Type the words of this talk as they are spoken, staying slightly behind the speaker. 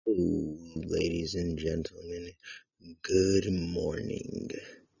Ladies and gentlemen, good morning.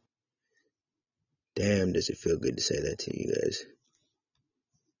 Damn, does it feel good to say that to you guys.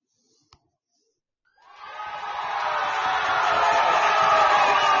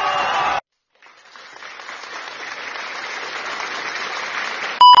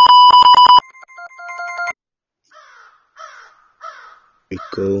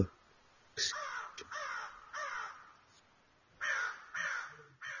 Rico.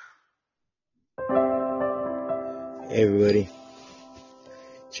 Hey everybody,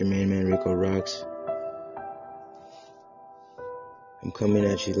 it's your main man Rico Rocks. I'm coming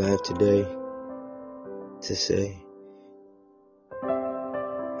at you live today to say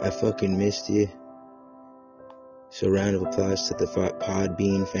I fucking missed you. So round of applause to the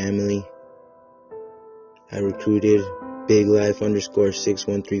Podbean family. I recruited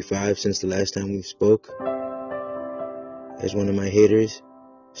BigLife_6135 since the last time we spoke as one of my hitters.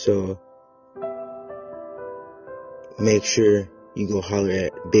 So make sure you go holler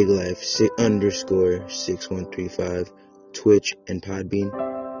at BigLife_6135 Twitch and Podbean.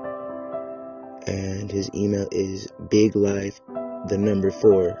 And his email is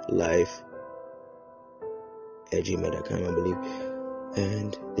biglife4life@gmail.com, I believe.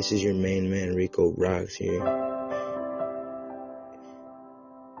 And this is your main man Rico Rocks here.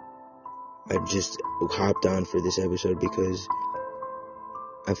 I just hopped on for this episode because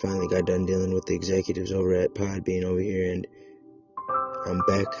I finally got done dealing with the executives over at Podbean over here, and I'm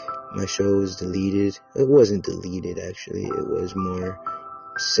back. My show was deleted. It wasn't deleted, actually. It was more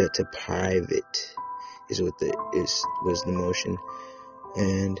set to private, was the motion.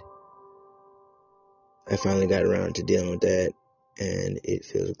 And I finally got around to dealing with that, and it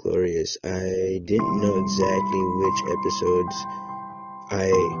feels glorious. I didn't know exactly which episodes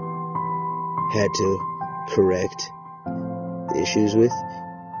I had to correct the issues with.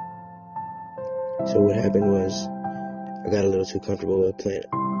 So what happened was I got a little too comfortable with playing.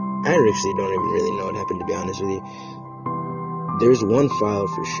 I actually don't even really know what happened, to be honest with you. There's one file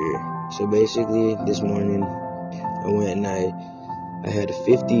for sure. So basically, this morning I went and I had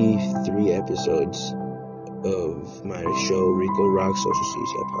 53 episodes of my show, Rico Rock Social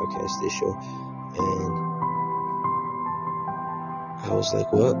CCI Podcast, this show. And I was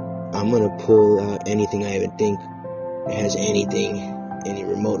like, well, I'm going to pull out anything I even think has any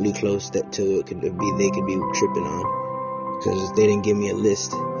remotely close to it they could be tripping on. Because they didn't give me a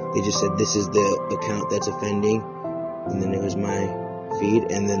list. They just said, this is the account that's offending. And then it was my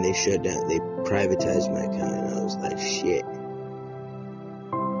feed. And then they shut down. They privatized my account. And I was like, shit.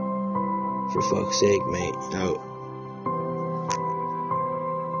 For fuck's sake, mate. Out.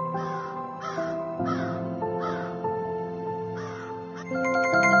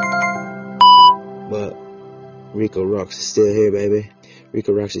 But Rico Rocks is still here, baby.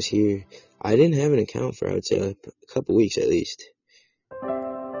 Rico Rocks is here. I didn't have an account for, I would say, a couple weeks at least.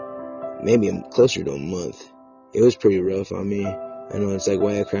 Maybe closer to a month. It was pretty rough on me. I know it's like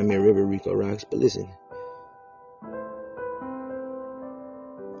why I cry me a river, Rico Rocks, but listen.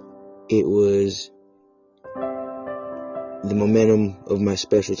 It was the momentum of my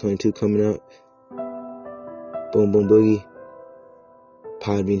Special 22 coming out. Boom Boom Boogie.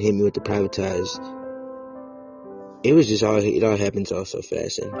 Podbean hit me with the privatized. It was just it all happened so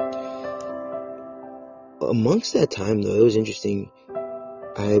fast. And amongst that time, though, it was interesting.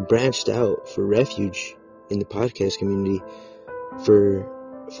 I branched out for refuge in the podcast community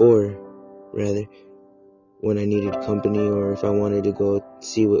when I needed company, or if I wanted to go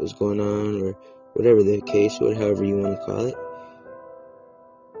see what was going on, or whatever the case, or however you want to call it.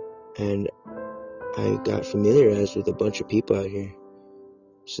 And I got familiarized with a bunch of people out here.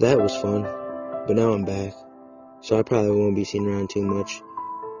 So that was fun. But now I'm back. So I probably won't be seen around too much.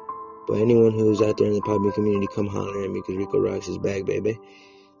 But anyone who's out there in the Podbean community, come holler at me, because Rico Rocks is back, baby.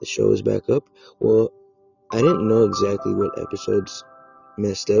 The show is back up. Well, I didn't know exactly what episodes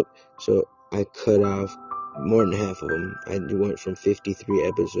messed up, so I cut off more than half of them. I went from 53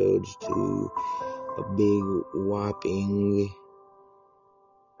 episodes to a big whopping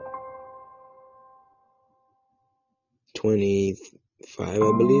 25, I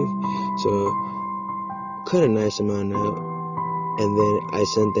believe. So cut a nice amount out, and then I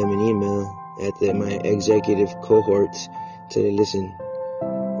sent them an email at my executive cohorts to listen.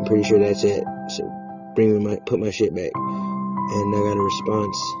 I'm pretty sure that's it. So put my shit back. And I got a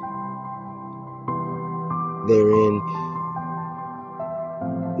response. Therein,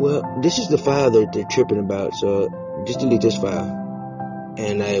 well, this is the file that they're tripping about, so just delete this file.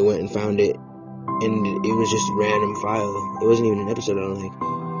 And I went and found it, and it was just a random file. It wasn't even an episode, I don't think.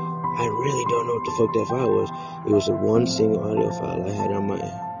 I really don't know what the fuck that file was. It was a one single audio file I had on my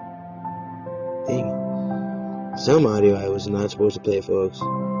some audio I was not supposed to play, folks.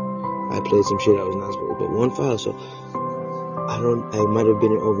 I played some shit I was not supposed to, but one file, so I might have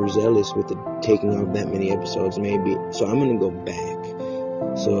been overzealous with the taking off that many episodes, maybe. So I'm gonna go back.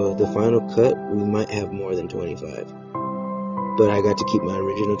 So the final cut, we might have more than 25. But I got to keep my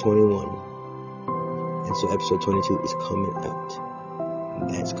original 21. And so episode 22 is coming out.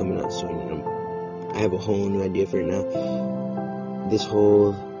 That's coming out soon. I have a whole new idea for it now. This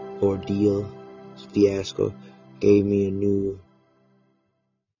whole ordeal, fiasco, gave me a new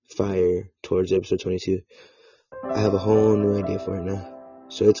fire towards episode 22. I have a whole new idea for it now.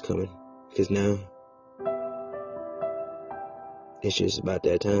 So it's coming. Because now, it's just about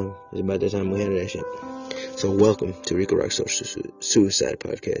that time. It's about that time we handle that shit. So welcome to Rico Rock Social Suicide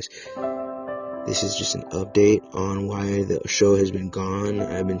Podcast. This is just an update on why the show has been gone.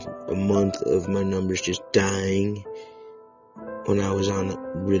 I've been a month of my numbers just dying when I was on a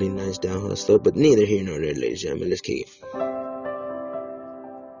really nice downhill slope. But neither here nor there, ladies and gentlemen. Let's kick it.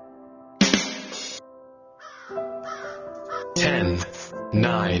 10,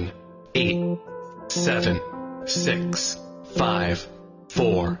 9, 8, 7, 6, 5,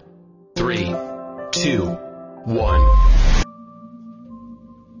 4, 3, 2, 1.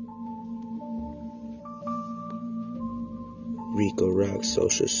 Rico Rock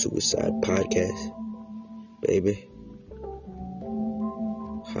Social Suicide Podcast, baby.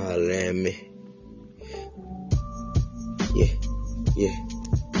 Holla at me. Yeah.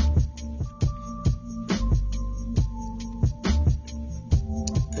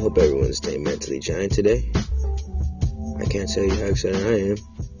 I hope everyone's staying mentally giant today. I can't tell you how excited I am.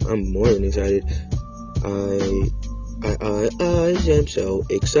 I'm more than excited. I am so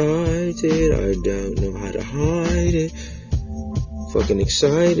excited. I don't know how to hide it. Fucking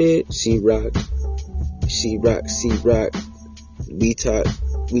excited. C-Rock. We talk,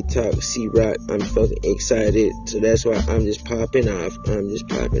 C-Rock. I'm fucking excited. So that's why I'm just popping off. But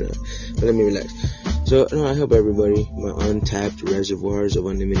let me relax. So, no, I hope everybody, my untapped reservoirs of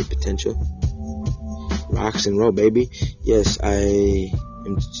unlimited potential, rocks and roll, baby. Yes, I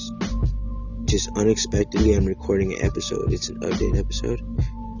am just unexpectedly, I'm recording an episode. It's an update episode.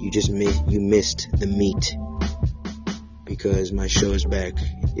 You missed the meat. Because my show is back.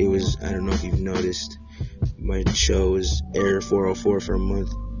 It was, I don't know if you've noticed, my show was Air 404 for a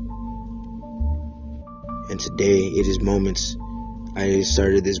month. And today, it is moments. I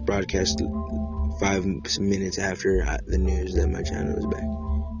started this broadcast 5 minutes after the news that my channel was back.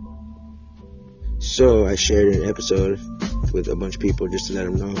 So I shared an episode with a bunch of people just to let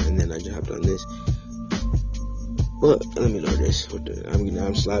them know, and then I jumped on this. Well, let me know this.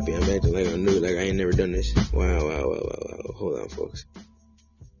 I'm sloppy. I'm acting like I'm new, like I ain't never done this. Wow. Hold on, folks.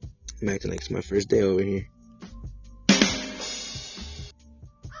 I'm acting like it's my first day over here.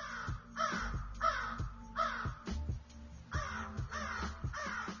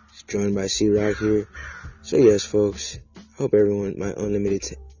 Joined by C-Rock here. So yes, folks, hope everyone, my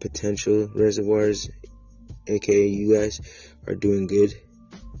unlimited potential reservoirs, aka you guys, are doing good.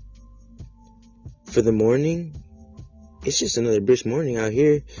 For the morning, it's just another brisk morning out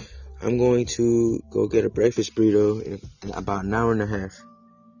here. I'm going to go get a breakfast burrito in about an hour and a half.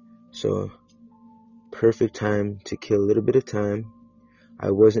 So, perfect time to kill a little bit of time.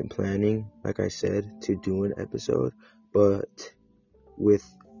 I wasn't planning, like I said, to do an episode, but with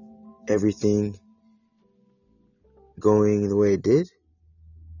everything going the way it did,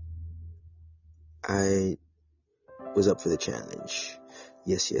 I was up for the challenge.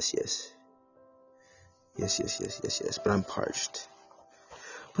 Yes. But I'm parched.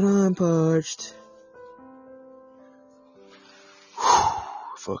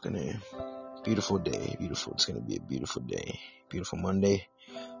 Fucking A. Beautiful day. It's gonna be a beautiful day. Beautiful Monday.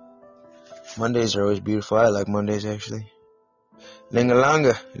 Mondays are always beautiful. I like Mondays, actually.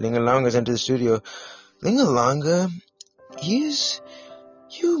 Lingalonga's entered the studio. Lingalonga,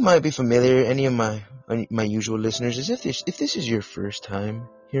 you might be familiar, any of my usual listeners, is if this is your first time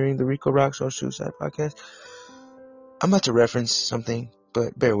hearing the Rico Rock Social Suicide Podcast, I'm about to reference something,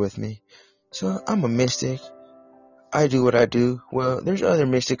 but bear with me. So, I'm a mystic. I do what I do. Well, there's other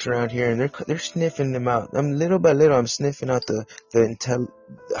mystics around here, and they're sniffing them out. Little by little, I'm sniffing out the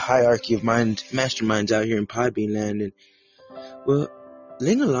hierarchy of masterminds out here in Podbean land. And well,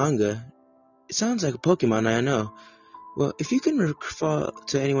 Lingalonga, it sounds like a Pokemon, I know. Well, if you can recall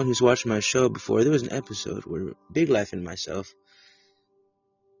to anyone who's watched my show before, there was an episode where Big Life and myself,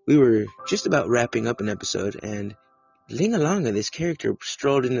 we were just about wrapping up an episode, and Lingalonga, this character,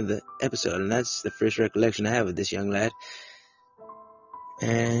 strolled into the episode, and that's the first recollection I have of this young lad.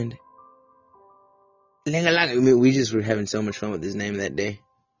 And Lingalonga, we just were having so much fun with his name that day.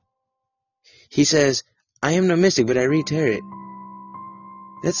 He says, I am no mystic, but I read tarot.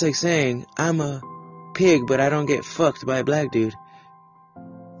 That's like saying I'm a pig, but I don't get fucked by a black dude.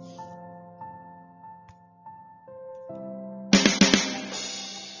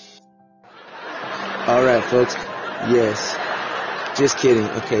 Alright, folks. Yes. Just kidding.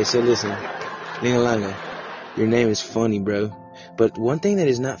 Okay, so listen. Lingalanga, your name is funny, bro. But one thing that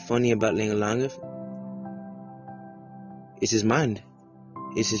is not funny about Lingalanga is his mind.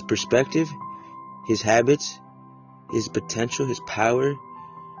 It's his perspective, his habits, his potential, his power,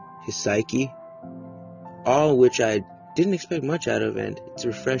 his psyche. All which I didn't expect much out of, and it's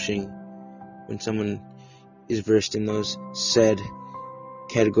refreshing when someone is versed in those said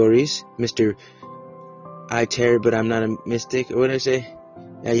categories. Mr. I tarot, but I'm not a mystic. Or what did I say?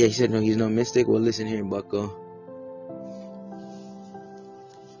 Yeah, he said no, he's no mystic. Well, listen here, bucko.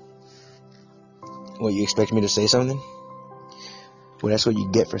 What, you expect me to say something? Well, that's what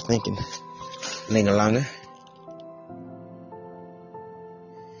you get for thinking. Lingalanga.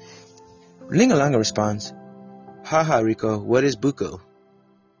 Lingalanga responds, haha, Rico, what is buko?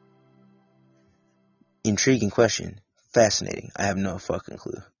 Intriguing question. Fascinating. I have no fucking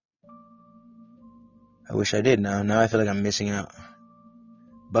clue. I wish I did now. Now I feel like I'm missing out.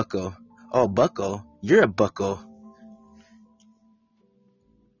 Bucko. Oh, bucko? You're a bucko.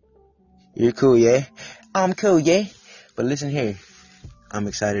 You're cool, yeah? I'm cool, yeah? But listen here. I'm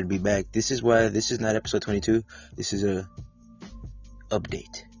excited to be back. This is why this is not episode 22. This is a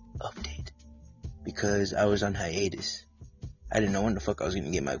update. Because I was on hiatus. I didn't know when the fuck I was going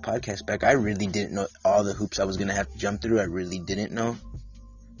to get my podcast back. I really didn't know all the hoops I was going to have to jump through. I really didn't know.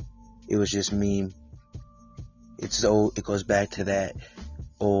 It was just me. It goes back to that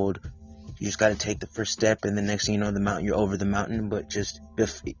old, you just got to take the first step, and the next thing you know, you're over the mountain, but just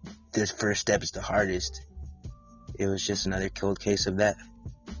this first step is the hardest. It was just another cold case of that.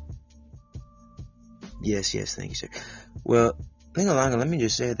 Yes, thank you, sir. Well, Lingalanga, let me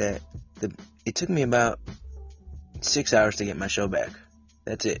just say that it took me about 6 hours to get my show back.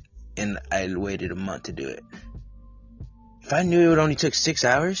 That's it. And I waited a month to do it. If I knew it only took 6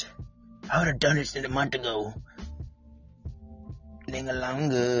 hours, I would have done it a month ago.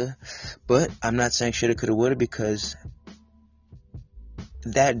 Lingalanga. But I'm not saying shoulda, coulda, woulda, because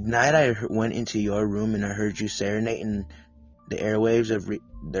that night I went into your room and I heard you serenading the airwaves of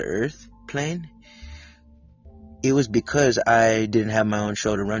the earth plane. It was because I didn't have my own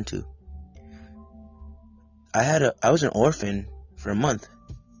show to run to. I was an orphan for a month.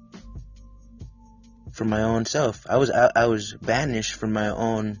 For my own self. I was banished from my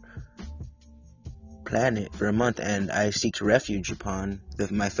own planet for a month, and I seeked refuge upon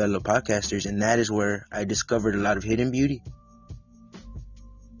my fellow podcasters, and that is where I discovered a lot of hidden beauty.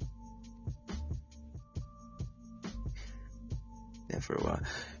 And for a while.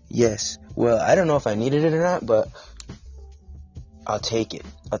 Yes. Well, I don't know if I needed it or not, but I'll take it.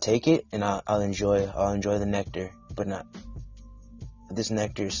 And I'll enjoy the nectar, but not. This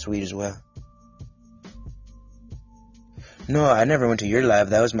nectar is sweet as well. No, I never went to your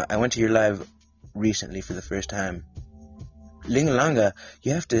live. I went to your live recently for the first time. Lingalanga,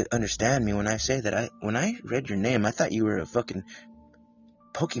 you have to understand me when I say that when I read your name, I thought you were a fucking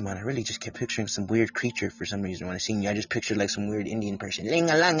Pokemon. I really just kept picturing some weird creature for some reason. When I seen you, I just pictured like some weird Indian person.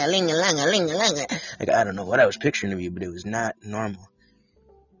 Lingalanga, Lingalanga, Lingalanga. Like, I don't know what I was picturing of you, but it was not normal.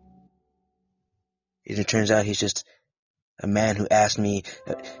 It turns out he's just a man who asked me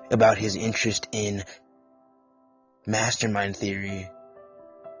about his interest in mastermind theory.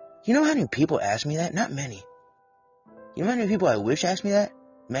 You know how many people ask me that? Not many. You know how many people I wish asked me that?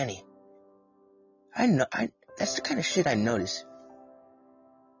 Many. I know. That's the kind of shit I notice.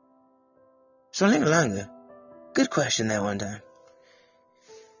 So Lingalanga, good question that one time.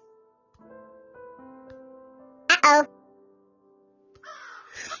 Uh-oh.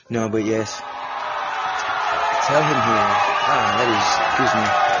 No, but yes. Tell him here. Excuse me.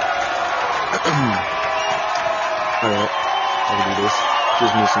 Alright, I can do this.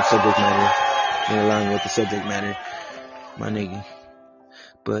 Gives me some subject matter. Along with the subject matter. My nigga.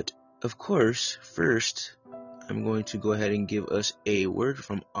 But, of course, first, I'm going to go ahead and give us a word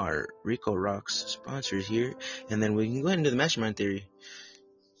from our Rico Rocks sponsors here, and then we can go ahead and do the mastermind theory.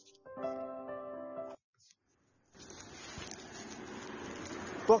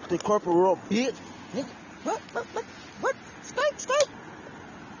 Fuck the corporate world, bitch. What? Steak.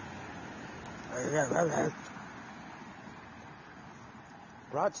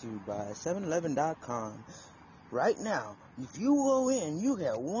 Brought to you by 711.com. Right now, if you go in, you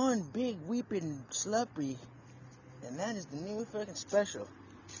get one big weeping slurpee, and that is the new fucking special.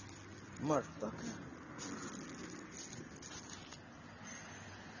 Motherfucker.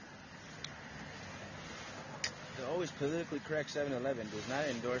 always politically correct 7-Eleven does not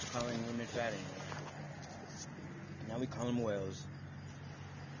endorse calling women fat anymore. Now we call them whales.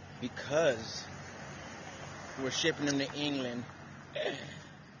 Because we're shipping them to England.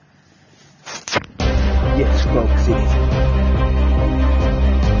 Yes, folks,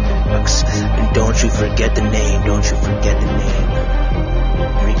 and don't you forget the name. Don't you forget the name.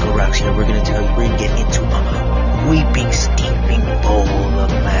 Rico Rocks here. We're gonna tell you. We're gonna get into a weeping, steeping bowl of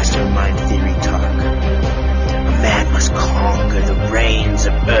mastermind theory talk. A man must conquer the reins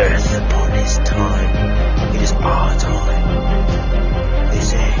of earth upon his time. It is our time. They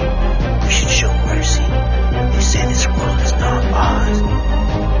say we should show mercy. They say this world is not ours.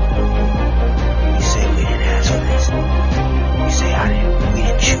 You say we didn't ask for this. You say we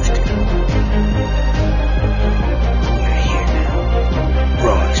didn't choose to. We're here now.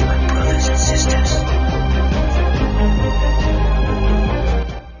 Rise, my brothers and sisters.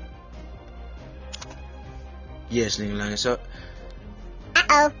 Yes, Ling. So,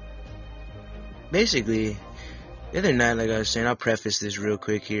 basically, the other night, like I was saying, I'll preface this real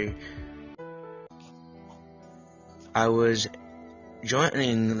quick here. I was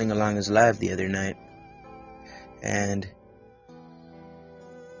joining Lingalanga's live the other night, and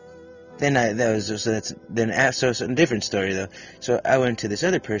then so a different story though. So I went to this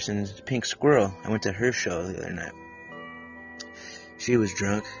other person's Pink Squirrel. I went to her show the other night. She was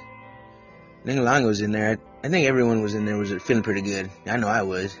drunk. Lingalanga was in there. I think everyone was in there was feeling pretty good. I know I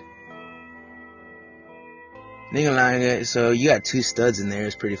was. Lingalanga, so you got two studs in there.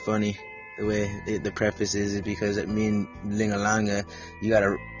 It's pretty funny. The way the preface is because me and Lingalanga,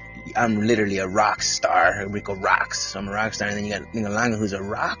 I'm literally a rock star. Rico rocks, so I'm a rock star, and then you got Lingalanga, who's a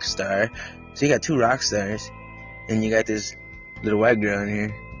rock star. So you got two rock stars, and you got this little white girl in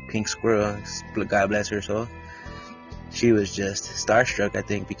here, Pink Squirrel. God bless her soul. She was just starstruck, I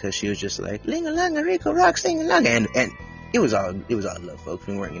think, because she was just like Lingalanga, Rico rocks, Lingalanga, and it was all love, folks.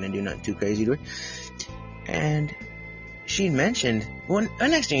 We weren't gonna do nothing too crazy to her, and she mentioned, well,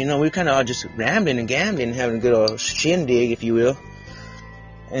 next thing you know, we kind of all just rambling and gambling and having a good old shindig, if you will.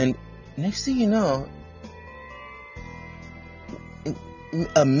 And next thing you know,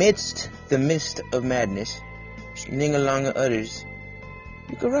 amidst the mist of madness, Lingalanga utters,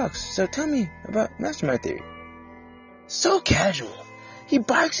 Rico rocks. So tell me about mastermind theory. So casual. He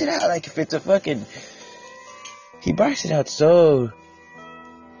barks it out like if it's a fucking... He barks it out so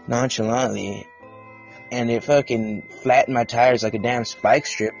nonchalantly. And it fucking flattened my tires like a damn spike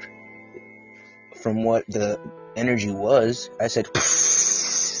strip from what the energy was. I said,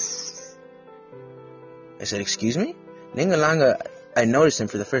 excuse me? Lingalanga, I noticed him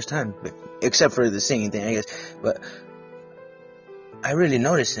for the first time, except for the singing thing, I guess. But I really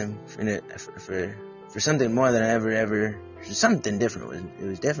noticed him for something more than I ever, something different. It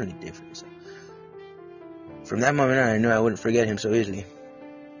was definitely different. So from that moment on, I knew I wouldn't forget him so easily.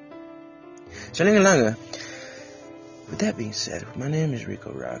 So Lingalanga, with that being said, my name is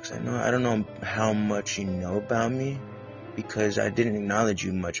Rico Rocks. I don't know how much you know about me, because I didn't acknowledge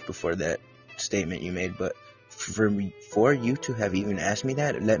you much before that statement you made, but for you to have even asked me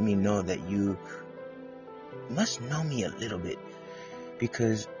that, let me know that you must know me a little bit,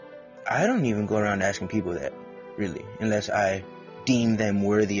 because I don't even go around asking people that, really, unless I deem them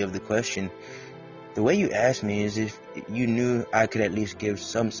worthy of the question. The way you asked me is if you knew I could at least give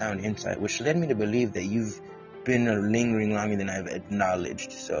some sound insight, which led me to believe that you've been lingering longer than I've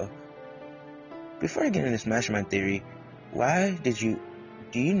acknowledged. So, before I get into this mastermind theory, do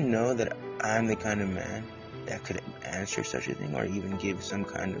you know that I'm the kind of man that could answer such a thing or even give some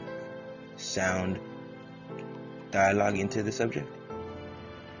kind of sound dialogue into the subject?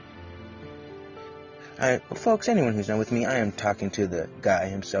 Alright, well, folks, anyone who's not with me, I am talking to the guy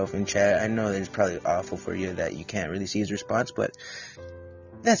himself in chat. I know that it's probably awful for you that you can't really see his response, but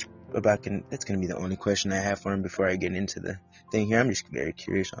that's going to be the only question I have for him before I get into the thing here. I'm just very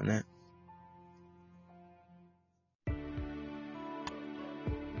curious on that.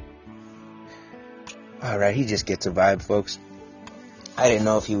 Alright, he just gets a vibe, folks. I didn't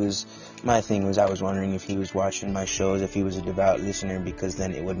know if he was... My thing was, I was wondering if he was watching my shows, if he was a devout listener, because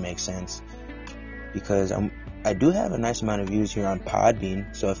then it would make sense. Because I do have a nice amount of views here on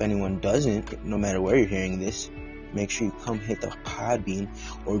Podbean, so if anyone doesn't, no matter where you're hearing this, make sure you come hit the Podbean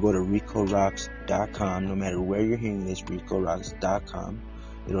or go to RicoRocks.com. No matter where you're hearing this, RicoRocks.com.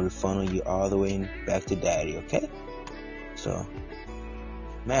 It'll funnel you all the way back to Daddy, okay? So,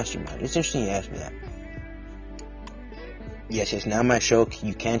 Mastermind. It's interesting you asked me that. Yes, now my show,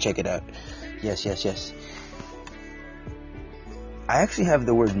 you can check it out. Yes. I actually have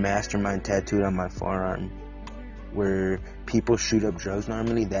the word mastermind tattooed on my forearm. where people shoot up drugs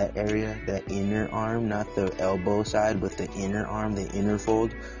normally, that area, that inner arm, not the elbow side, but the inner arm, the inner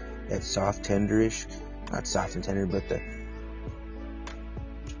fold, that soft, tenderish, not soft and tender, but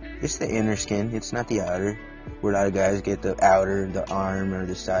it's the inner skin, it's not the outer, where a lot of guys get the outer, the arm, or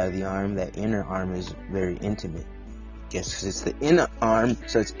the side of the arm. That inner arm is very intimate. Yes, because it's the inner arm,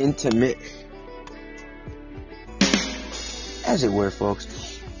 so it's intimate, as it were, folks.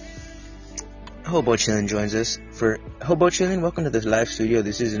 Hobo Chillin' joins us for Hobo Chillin'. Welcome to the live studio.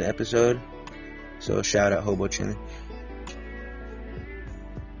 This is an episode, so shout out Hobo Chillin'.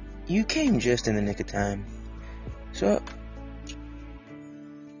 You came just in the nick of time. So,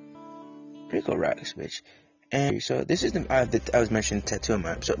 Rico rocks, bitch. And so this is I was mentioning tattoo on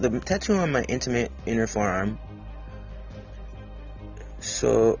my arm. So the tattoo on my intimate inner forearm.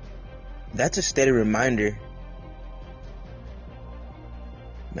 So that's a steady reminder.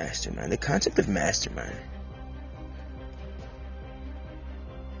 Mastermind. The concept of mastermind.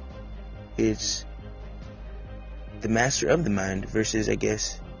 It's the master of the mind versus, I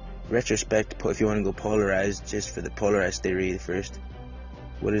guess, retrospect. If you want to go polarized, just for the polarized theory first.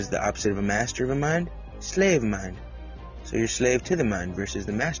 What is the opposite of a master of a mind? Slave mind. So you're slave to the mind versus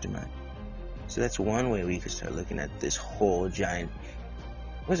the mastermind. So that's one way we could start looking at this whole giant.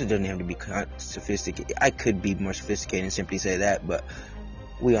 It doesn't have to be sophisticated. I could be more sophisticated and simply say that, but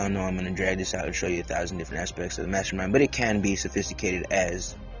we all know I'm going to drag this out and show you 1,000 different aspects of the mastermind. But it can be sophisticated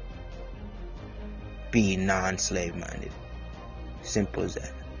as being non-slave minded. Simple as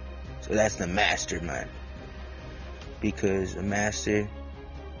that. So that's the mastermind. Because a master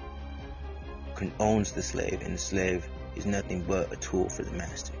owns the slave, and the slave is nothing but a tool for the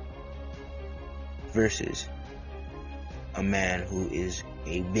master. Versus a man who is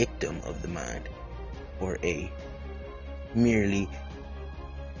a victim of the mind, or a merely.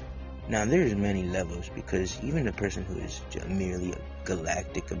 Now there's many levels, because even a person who is merely a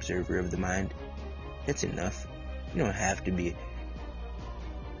galactic observer of the mind, that's enough. You don't have to be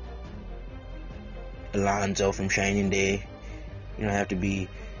Alonzo from Training Day. You don't have to be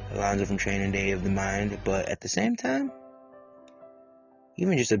Alonzo from Training Day of the mind, but at the same time,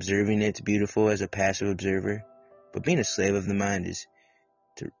 even just observing it's beautiful as a passive observer. But being a slave of the mind is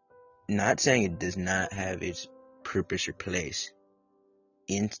not saying it does not have its purpose or place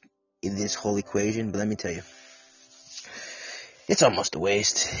in this whole equation, but let me tell you, it's almost a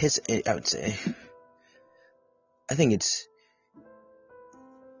waste. I would say, I think it's,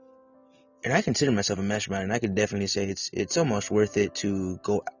 and I consider myself a mastermind, and I could definitely say it's almost worth it to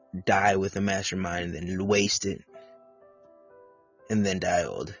go die with a mastermind and then waste it and then die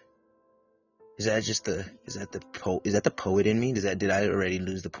old. Is that the poet in me? Did I already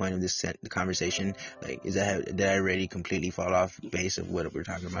lose the point of this conversation? Like, did I already completely fall off base of what we're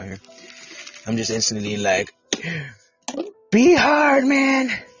talking about here? I'm just instantly like, be hard,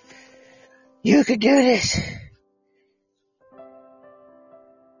 man. You could do this.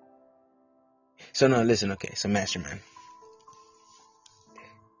 So no, listen, okay, so mastermind.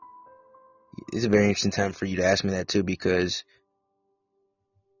 It's a very interesting time for you to ask me that too, because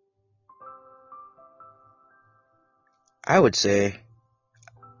I would say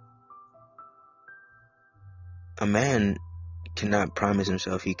a man cannot promise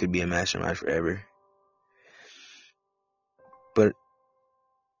himself he could be a mastermind forever. But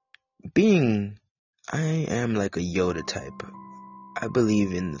I am like a Yoda type. I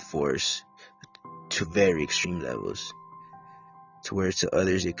believe in the Force to very extreme levels, to where to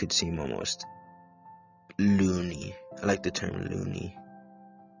others it could seem almost loony. I like the term loony,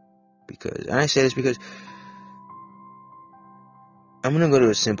 and I say this because I'm gonna go to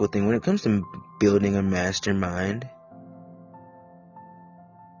a simple thing. When it comes to building a mastermind,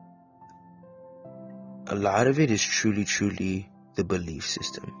 a lot of it is truly the belief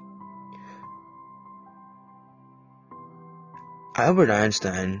system. Albert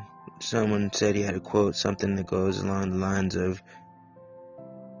Einstein, someone said he had a quote, something that goes along the lines of,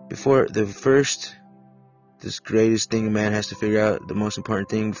 this greatest thing a man has to figure out, the most important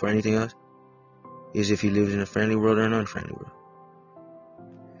thing before anything else, is if he lives in a friendly world or an unfriendly world.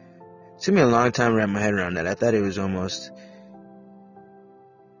 It took me a long time to wrap my head around that. I thought it was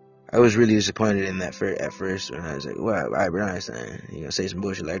I was really disappointed in that at first, when I was like, wow, Albert Einstein, you gonna say some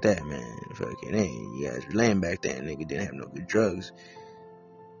bullshit like that, man. Fucking hey, you guys were lame back then, nigga didn't have no good drugs.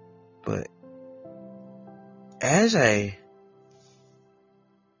 But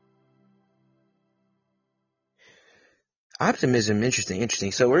optimism,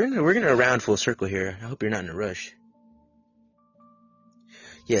 interesting. So we're gonna round full circle here. I hope you're not in a rush.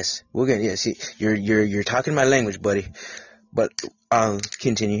 Yes, see, you're talking my language, buddy. But I'll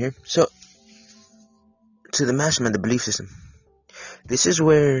continue here. So to the mastermind, the belief system. This is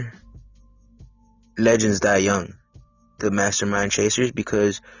where legends die young, the mastermind chasers,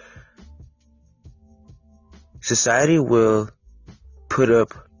 because society will put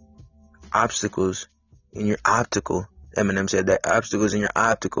up obstacles in your optical. Eminem said that, obstacles in your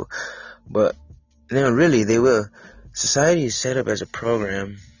optical. But no, really, they will. Society is set up as a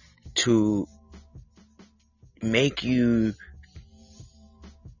program to make you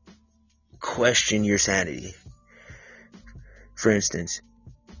question your sanity. For instance,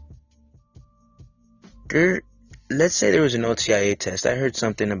 let's say there was an OTIA test. I heard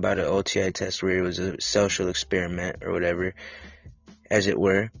something about an OTIA test where it was a social experiment or whatever, as it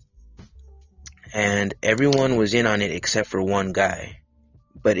were, and everyone was in on it except for one guy.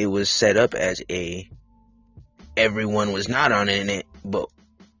 But it was set up as everyone was not on it but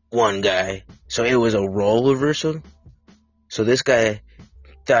one guy. So it was a role reversal. So this guy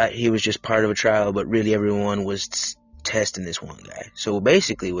thought he was just part of a trial, but really everyone was testing this one guy. So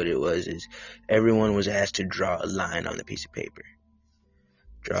basically what it was is everyone was asked to draw a line on the piece of paper.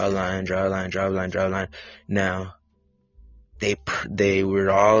 Draw a line, draw a line, draw a line, draw a line. Now, they were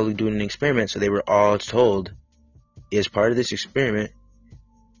all doing an experiment, so they were all told, as part of this experiment,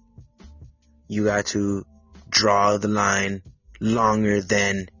 you got to draw the line longer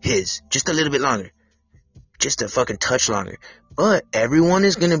than his. Just a little bit longer. Just a fucking touch longer. But everyone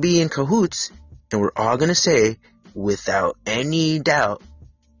is going to be in cahoots, and we're all going to say, without any doubt,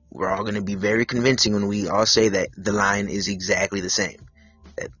 we're all going to be very convincing when we all say that the line is exactly the same.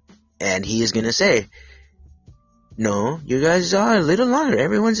 And he is going to say, no, you guys are a little longer.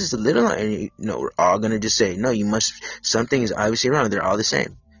 Everyone's just a little longer. And we're all going to just say, no, something is obviously wrong. They're all the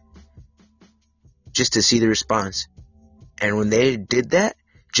same. Just to see the response. And when they did that,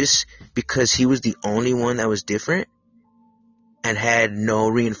 just because he was the only one that was different and had no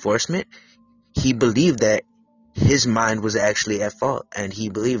reinforcement, he believed that his mind was actually at fault, and he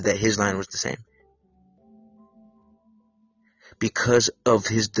believed that his line was the same. Because of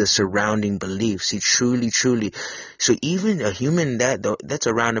the surrounding beliefs, he truly, so even a human, that's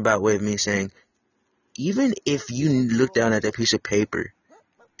a roundabout way of me saying, even if you look down at that piece of paper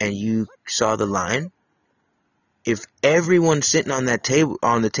and you saw the line, if everyone sitting on the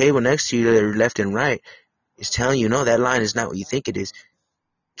table next to you, their left and right, is telling you, no, that line is not what you think it is,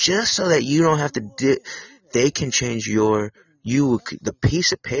 just so that you don't have to, they can change the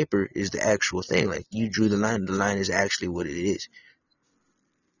piece of paper is the actual thing. Like, you drew the line is actually what it is.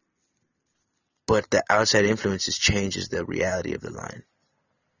 But the outside influences changes the reality of the line.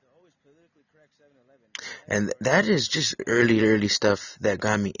 And that is just early stuff that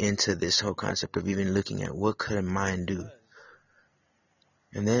got me into this whole concept of even looking at what could a mind do.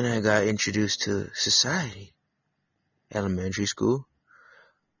 And then I got introduced to society, elementary school,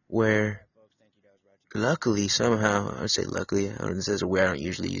 where luckily, somehow, I would say luckily, I don't know, this is a word I don't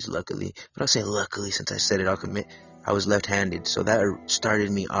usually use luckily, but I'll say luckily since I said it, I'll commit, I was left-handed, so that started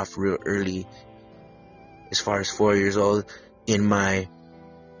me off real early, as far as 4 years old, in my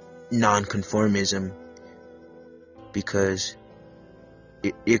non-conformism, because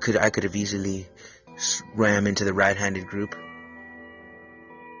I could have easily swam into the right-handed group.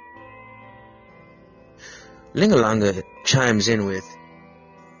 Lingalanga chimes in with,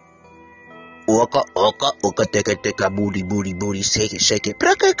 Oka, oka, oka, teka, teka, booty, booty, booty, shake it, shake it,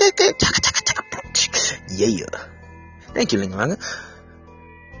 yeah. Thank you, Lingalanga.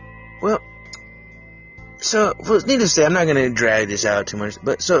 Well, needless to say, I'm not gonna drag this out too much,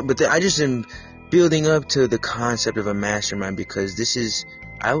 but I just am building up to the concept of a mastermind, because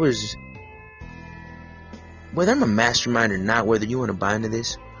whether I'm a mastermind or not, whether you want to buy into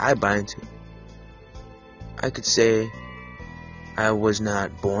this, I buy into it. I could say I was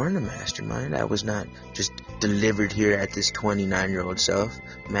not born a mastermind. I was not just delivered here at this 29-year-old self,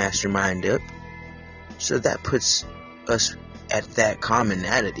 mastermind up. So that puts us at that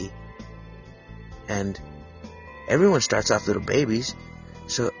commonality. And everyone starts off little babies.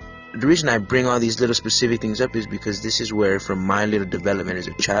 So the reason I bring all these little specific things up is because this is where, from my little development as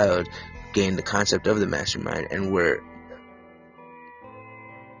a child, gained the concept of the mastermind, and where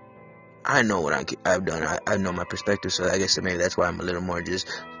I know what I've done. I know my perspective, so I guess maybe that's why I'm a little more just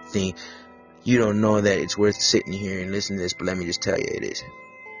think. You don't know that it's worth sitting here and listening to this, but let me just tell you, it is.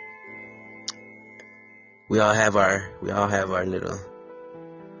 We all have our little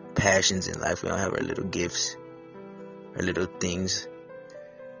passions in life. We all have our little gifts, our little things.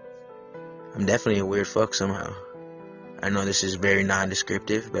 I'm definitely a weird fuck somehow. I know this is very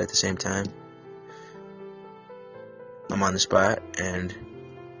non-descriptive, but at the same time, I'm on the spot, and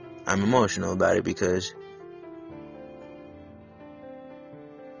I'm emotional about it, because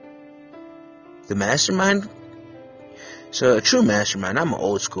The mastermind. So a true mastermind. I'm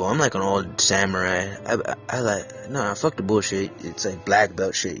old school. I'm like an old samurai. Fuck the bullshit. It's like black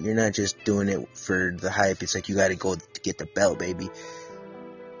belt shit. You're not just doing it for the hype. It's like you gotta go to get the belt, baby.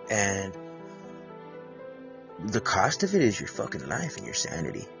 And the cost of it is your fucking life and your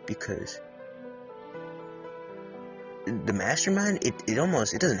sanity, because the mastermind, it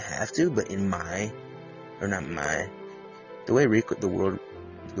doesn't have to, but the way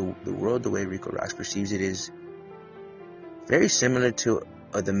the way Rico Rocks perceives it is very similar to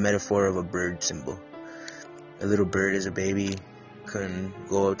the metaphor of a bird symbol. A little bird as a baby can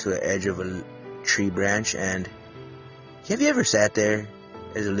go up to the edge of a tree branch, and have you ever sat there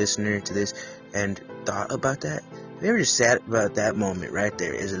as a listener to this and thought about that? Have you ever just sat about that moment right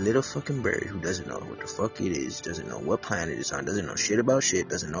there as a little fucking bird who doesn't know what the fuck it is, doesn't know what planet it's on, doesn't know shit about shit,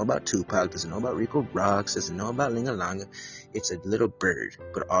 doesn't know about Tupac, doesn't know about Rico Rocks, doesn't know about Lingalanga? It's a little bird,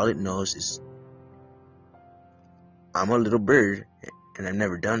 but all it knows is, I'm a little bird, and I've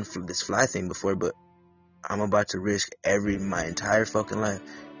never done this fly thing before, but I'm about to risk my entire fucking life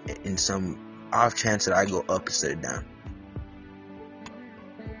in some off chance that I go up instead of down.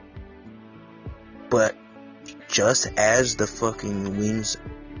 But just as the fucking wings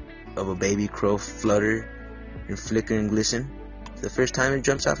of a baby crow flutter and flicker and glisten the first time it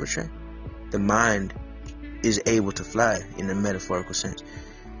jumps off a tree, the mind is able to fly in a metaphorical sense.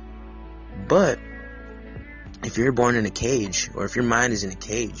 But if you're born in a cage, or if your mind is in a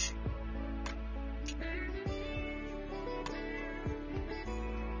cage,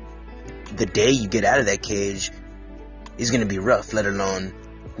 the day you get out of that cage is going to be rough, let alone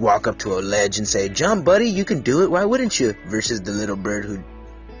walk up to a ledge and say, jump, buddy, you can do it, why wouldn't you? Versus the little bird who,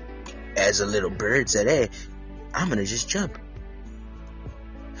 as a little bird, said, hey, I'm going to just jump.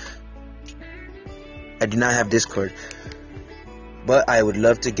 I do not have Discord, but I would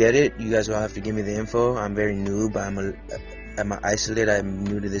love to get it. You guys will have to give me the info. I'm very new, but I'm an isolate. I'm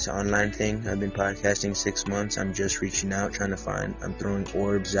new to this online thing. I've been podcasting 6 months. I'm just reaching out, I'm throwing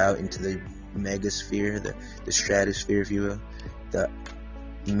orbs out into the megasphere, the stratosphere, if you will, the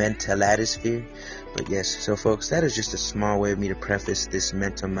mentalatosphere. But yes, so folks, that is just a small way of me to preface this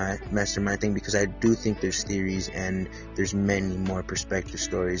mental mastermind thing, because I do think there's theories and there's many more perspective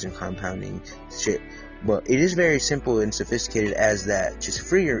stories and compounding shit. But it is very simple and sophisticated as that. Just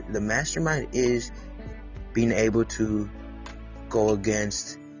the mastermind is being able to go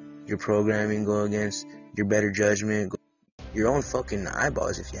against your programming, go against your better judgment, your own fucking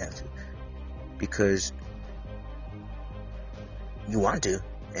eyeballs if you have to, because you want to,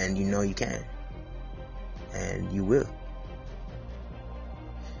 and you know you can, and you will.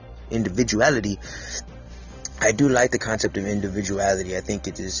 Individuality. I do like the concept of individuality. I think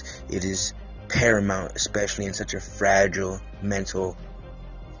it is paramount, especially in such a fragile mental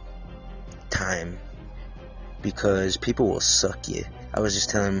time, because people will suck you. I was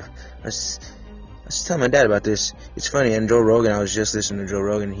telling my dad about this. It's funny, and Joe Rogan, I was just listening to Joe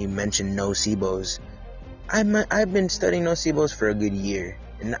Rogan, he mentioned nocebos. I've been studying nocebos for a good year,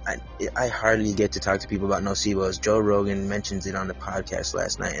 and I hardly get to talk to people about nocebos. Joe Rogan mentions it on the podcast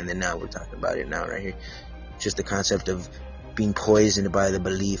last night, and then now we're talking about it now right here. Just the concept of being poisoned by the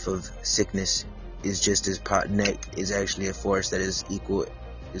belief of sickness is just as is actually a force that is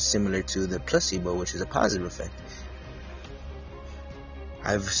similar to the placebo, which is a positive effect.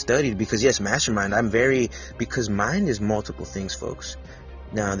 I've studied, because yes, mastermind, because mind is multiple things, folks.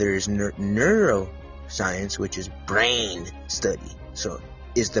 Now there is neuroscience, which is brain study. So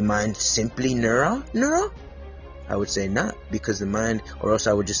is the mind simply neural? I would say not, because the mind, or else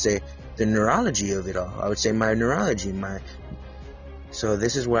I would just say the neurology of it all. I would say my neurology, so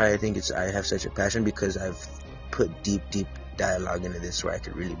this is why I think I have such a passion, because I've put deep dialogue into this, where I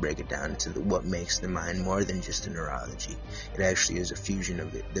could really break it down into what makes the mind more than just the neurology. It actually is a fusion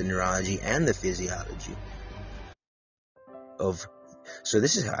of the neurology and the physiology of. So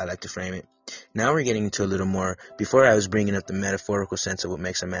this is how I like to frame it. Now we're getting into a little more. Before I was bringing up the metaphorical sense of what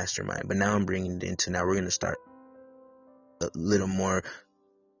makes a mastermind, but now I'm bringing it into. Now we're going to start a little more.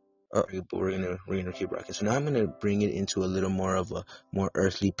 We're gonna keep rocking. So now I'm gonna bring it into a little more of a more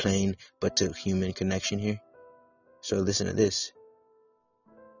earthly plane, but to human connection here. So listen to this.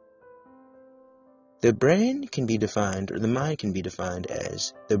 The brain can be defined, or the mind can be defined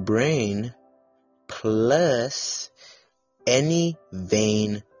as the brain plus any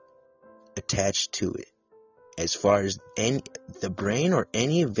vein attached to it. As far as the brain or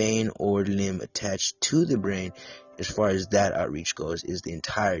any vein or limb attached to the brain, as far as that outreach goes, is the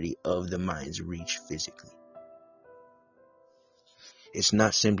entirety of the mind's reach physically. It's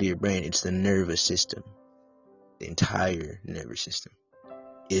not simply your brain, it's the nervous system. The entire nervous system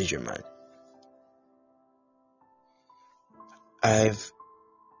is your mind.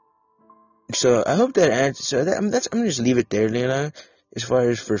 So I hope that answers. So I'm gonna just leave it there, Leila, as far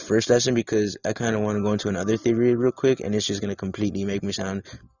as for first lesson, because I kind of want to go into another theory real quick, and it's just gonna completely make me sound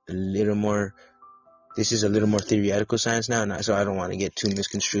a little more. This is a little more theoretical science now, so I don't want to get too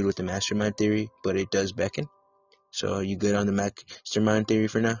misconstrued with the mastermind theory, but it does beckon. So are you good on the mastermind theory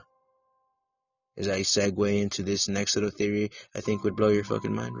for now? As I segue into this next little theory, I think would blow your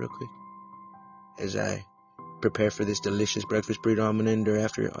fucking mind real quick. As I prepare for this delicious breakfast burrito I'm gonna endure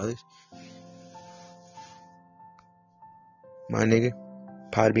after all this. My nigga,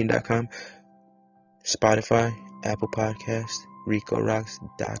 Podbean.com, Spotify, Apple Podcast,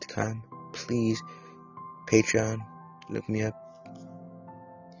 RicoRocks.com. Please, Patreon, look me up.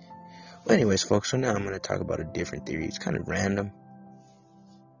 Well, anyways, folks, so now I'm going to talk about a different theory. It's kind of random.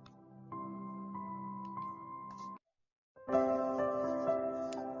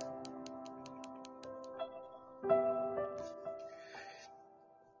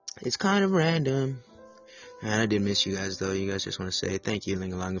 It's kind of random. And I did miss you guys, though. You guys just want to say thank you,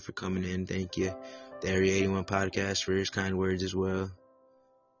 Lingalonga, for coming in. Thank you, the Area 81 podcast, for his kind words as well.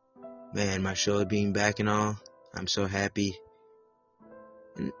 Man, my show being back and all, I'm so happy.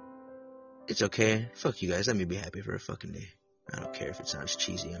 And it's okay. Fuck you guys. Let me be happy for a fucking day. I don't care if it sounds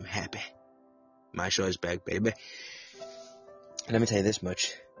cheesy. I'm happy. My show is back, baby. And let me tell you this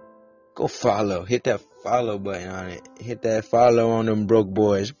much. Go follow. Hit that follow button on it. Hit that follow on them broke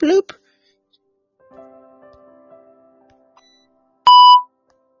boys. Bloop.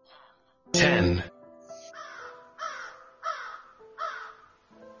 Ten.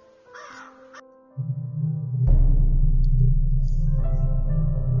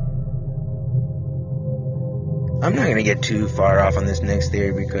 I'm not going to get too far off on this next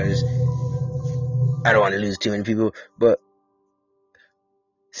theory because I don't want to lose too many people, but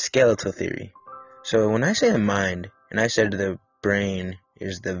skeletal theory. So when I say the mind, and I said the brain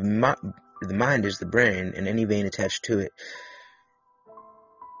is the mind is the brain and any vein attached to it,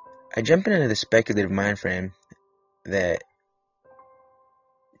 I jump into the speculative mind frame that,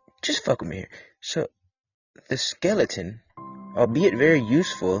 just fuck with me here. So the skeleton, albeit very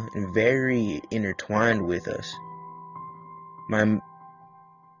useful and very intertwined with us, my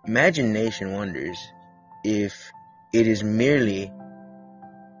imagination wonders if it is merely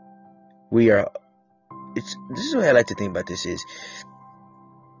this is the way I like to think about this is,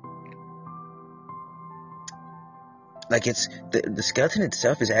 like it's, the skeleton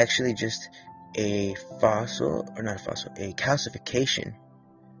itself is actually just a fossil, or not a fossil, a calcification.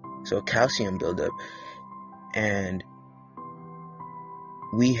 So a calcium buildup. And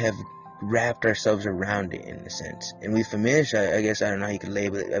we have wrapped ourselves around it in a sense. And we familiarized, I guess, I don't know how you could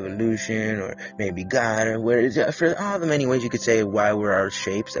label it, evolution, or maybe God, or where is it, for all the many ways you could say why we're our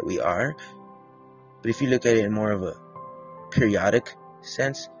shapes that we are. But if you look at it in more of a periodic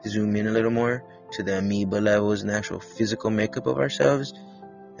sense, zoom in a little more to the amoeba levels and the actual physical makeup of ourselves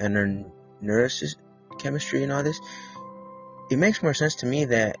and our neurochemistry and all this, it makes more sense to me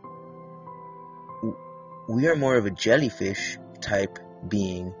that we are more of a jellyfish type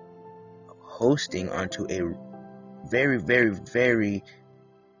being hosting onto a very, very, very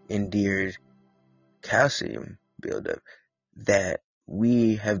endeared calcium buildup that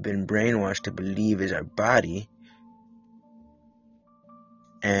we have been brainwashed to believe is our body,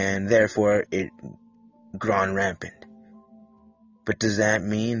 and therefore it grown rampant. But does that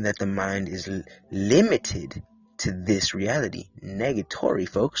mean that the mind is limited to this reality? Negatory,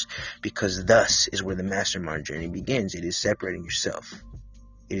 folks, because thus is where the mastermind journey begins. It is separating yourself.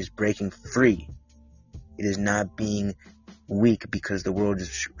 It is breaking free. It is not being weak because the world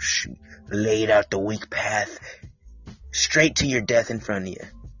is laid out the weak path straight to your death in front of you.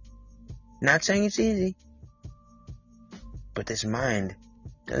 Not saying it's easy, but this mind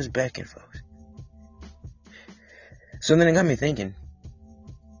does beckon, folks. So then it got me thinking.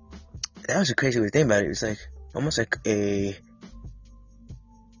 That was a crazy way to think about it. It's like almost like those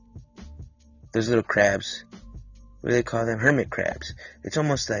little crabs. What do they call them? Hermit crabs. It's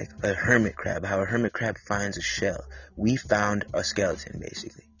almost like a hermit crab. How a hermit crab finds a shell. We found a skeleton,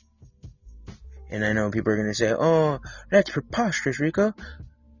 basically. And I know people are going to say, oh, that's preposterous, Rico.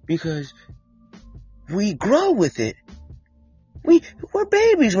 Because we grow with it. We're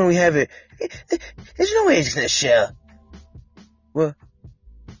babies when we have it. There's no way it's in a shell. Well,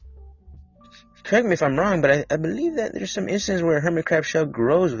 correct me if I'm wrong, but I believe that there's some instances where a hermit crab shell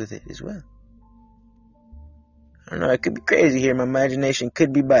grows with it as well. I don't know, I could be crazy here. My imagination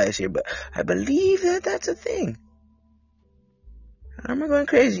could be biased here, but I believe that that's a thing. Am I going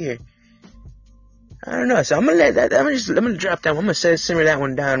crazy here? I don't know. So I'm gonna drop that one. I'm gonna simmer that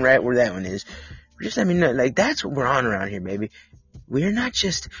one down right where that one is. Just let me know. Like, that's what we're on around here, baby. we're not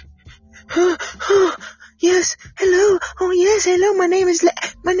just, yes, hello, oh yes, hello, my name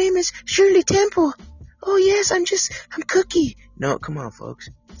is Shirley Temple. Oh yes, I'm Cookie. No, come on, folks.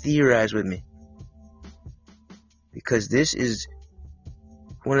 Theorize with me. Because this is,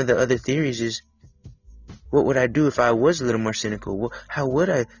 one of the other theories is, what would I do if I was a little more cynical? How would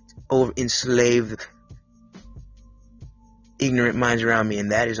I enslave ignorant minds around me?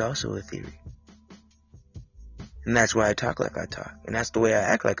 And that is also a theory. And that's why I talk like I talk. And that's the way I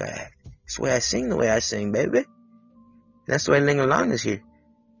act like I act. It's the way I sing, baby. And that's the way Ling Along is here.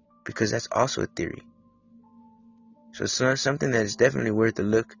 Because that's also a theory. So it's not something that is definitely worth a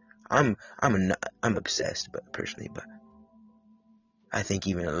look. I'm obsessed, but personally, but I think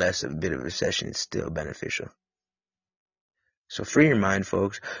even a bit of obsession is still beneficial. So free your mind,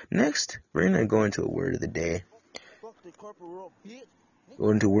 folks. Next, we're gonna go into a word of the day. Go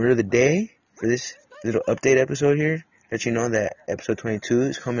into word of the day for this little update episode here. Let you know that episode 22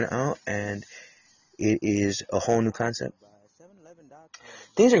 is coming out, and it is a whole new concept.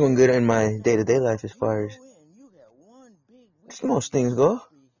 Things are going good in my day-to-day life as far as most things go.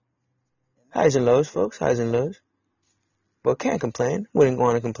 Highs and lows, folks. Highs and lows. But can't complain. Wouldn't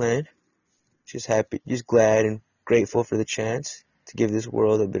want to complain. Just happy, just glad and grateful for the chance to give this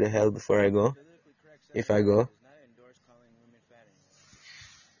world a bit of hell before I go. If I go.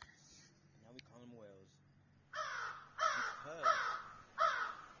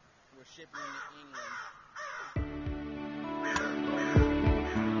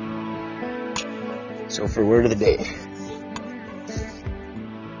 So for word of the day.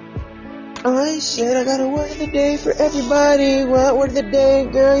 I said I got a word of the day for everybody. What word of the day?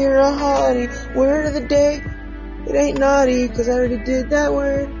 Girl, you're a hottie. Word of the day. It ain't naughty, cause I already did that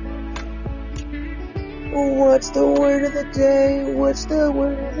word. What's the word of the day? What's the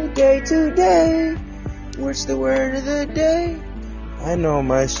word of the day today? What's the word of the day? I know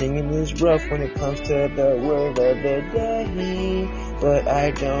my singing is rough when it comes to the word of the day, but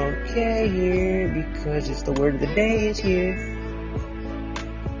I don't care because it's the word of the day is here.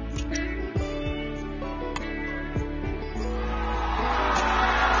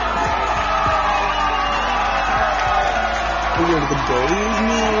 The word of the day is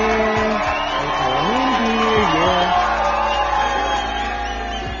near. I'm coming here, yeah.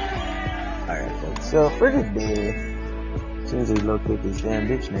 Alright, folks. So for today, as soon as we locate this damn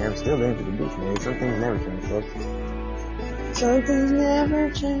dictionary, I'm still looking for the dictionary. Some things never change, folks. Some things never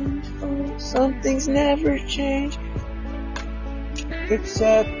change, folks. Some things never change.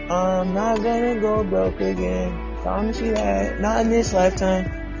 Except I'm not gonna go broke again. Promise you that. Not in this lifetime.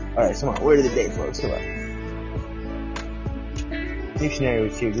 Alright, so come on. Word of the day, folks. Come on. Dictionary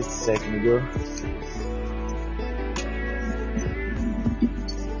was here just a second ago.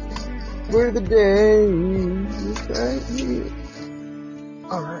 Word of the day is right here.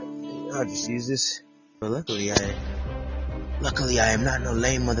 Alright, I'll just use this. But luckily I am not no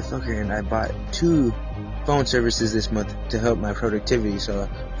lame motherfucker, and I bought 2 phone services this month to help my productivity, so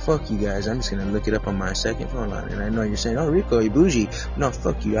fuck you guys. I'm just gonna look it up on my second phone line. And I know you're saying, oh Rico, you bougie. No,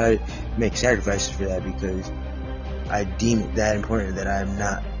 fuck you. I make sacrifices for that because I deem it that important that I'm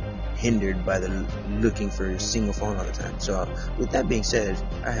not hindered by the looking for a single phone all the time. So with that being said,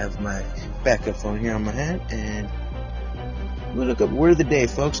 I have my backup phone here on my hand, and we'll look up word of the day,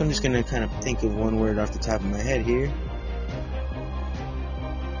 folks. I'm just gonna kind of think of one word off the top of my head here.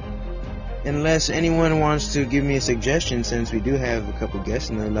 Unless anyone wants to give me a suggestion, since we do have a couple guests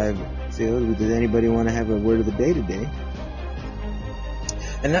in the live field, does anybody want to have a word of the day today?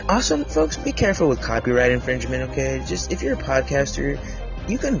 And also, folks, be careful with copyright infringement, okay? Just, if you're a podcaster,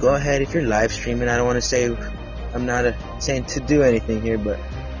 you can go ahead, if you're live streaming, I don't want to say, I'm not saying to do anything here, but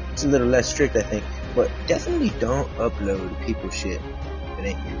it's a little less strict, I think. But definitely don't upload people's shit that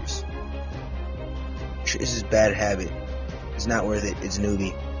ain't yours. This is a bad habit. It's not worth it. It's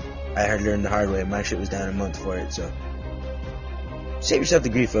newbie. I had learned the hard way. My shit was down a month for it, so save yourself the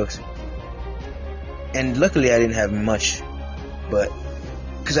grief, folks. And luckily I didn't have much, but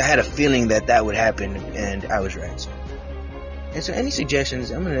because I had a feeling that would happen, and I was right. And so any suggestions,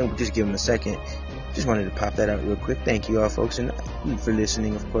 I'm going to just give them a second. Just wanted to pop that out real quick. Thank you all, folks, and for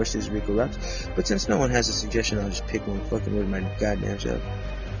listening. Of course, this is Rico Rocks. But since no one has a suggestion, I'll just pick one fucking with my goddamn self.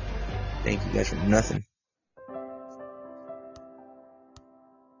 Thank you guys for nothing.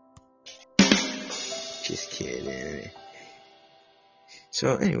 Just kidding.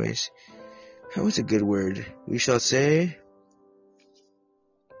 So anyways, what's a good word? We shall say...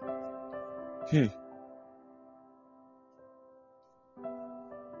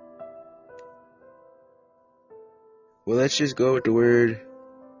 Well, let's just go with the word...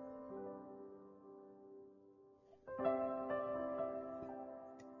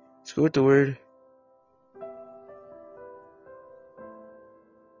 Let's go with the word.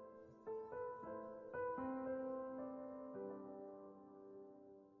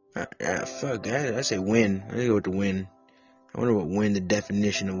 Fuck, I say win. I go with the win. I wonder what win, the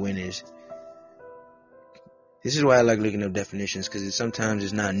definition of win is. This is why I like looking up definitions, because sometimes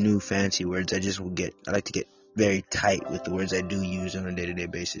it's not new fancy words. I like to get very tight with the words I do use on a day-to-day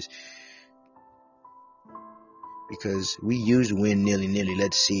basis. Because we use win nilly-nilly.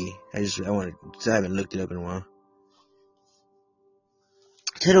 Let's see. I haven't looked it up in a while.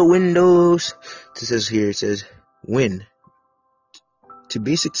 To the windows. It says win. To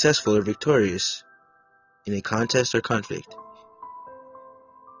be successful or victorious in a contest or conflict.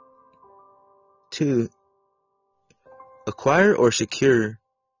 To acquire or secure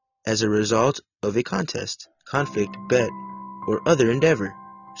as a result of a contest, conflict, bet, or other endeavor.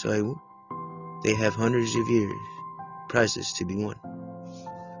 So they have hundreds of years prizes to be won.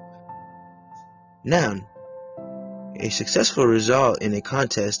 Noun. A successful result in a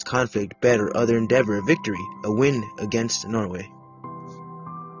contest, conflict, bet, or other endeavor, a victory, a win against Norway.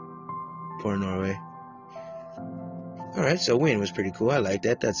 For Norway. Alright, so win was pretty cool. I like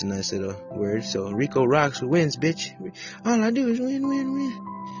that. That's a nice little word. So Rico rocks with wins, bitch. All I do is win, win, win.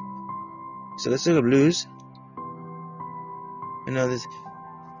 So let's look up lose. I know this,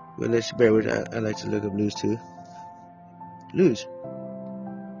 but let's bear with it. I like to look up lose too. Lose.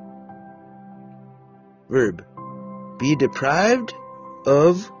 Verb. Be deprived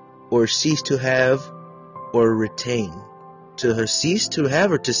of or cease to have or retain. To cease to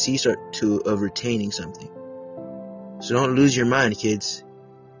have or to cease or of retaining something. So don't lose your mind, kids.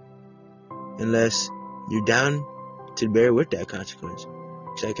 Unless you're down to bear with that consequence.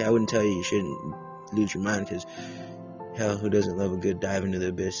 It's like I wouldn't tell you shouldn't lose your mind, because hell, who doesn't love a good dive into the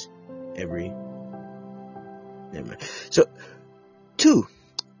abyss Never mind. So, 2.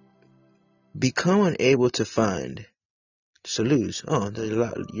 Become unable to find. So lose. Oh, there's a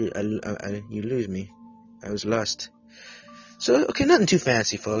lot. You lose me. I was lost. So, okay, nothing too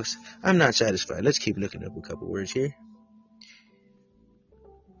fancy, folks. I'm not satisfied. Let's keep looking up a couple words here.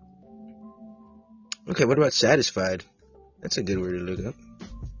 Okay, what about satisfied? That's a good word to look up.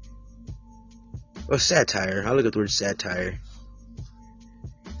 Oh, satire. I'll look up the word satire.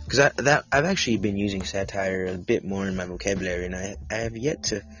 Because I've actually been using satire a bit more in my vocabulary, and I have yet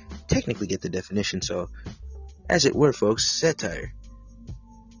to technically get the definition. So, as it were, folks, satire.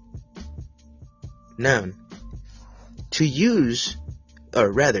 Noun. To use, or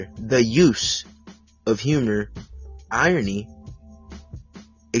rather, the use of humor, irony,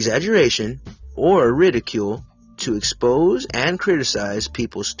 exaggeration, or ridicule to expose and criticize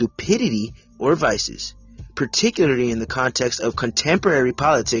people's stupidity or vices, particularly in the context of contemporary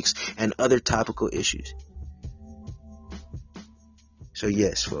politics and other topical issues. So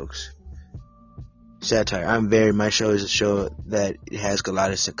yes, folks, satire. My show is a show that has a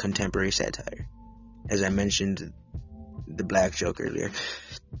lot of contemporary satire. As I mentioned, the black joke earlier.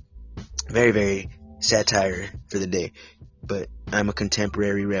 Very, very satire for the day. But I'm a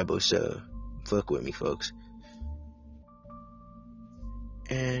contemporary rebel, so fuck with me, folks.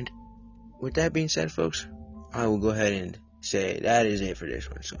 And with that being said, folks, I will go ahead and say that is it for this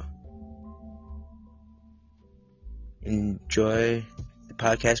one. So enjoy the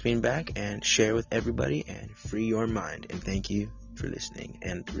podcast being back and share with everybody and free your mind. And thank you for listening.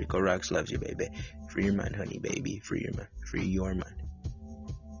 And Rico Rocks loves you, baby. Free your mind, honey, baby. Free your mind. Free your mind.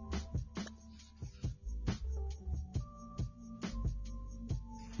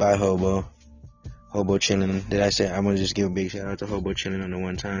 Bye, Hobo. Hobo chilling. Did I say I'm gonna just give a big shout out to Hobo chilling on the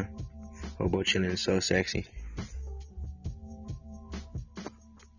one time? Hobo chilling is so sexy.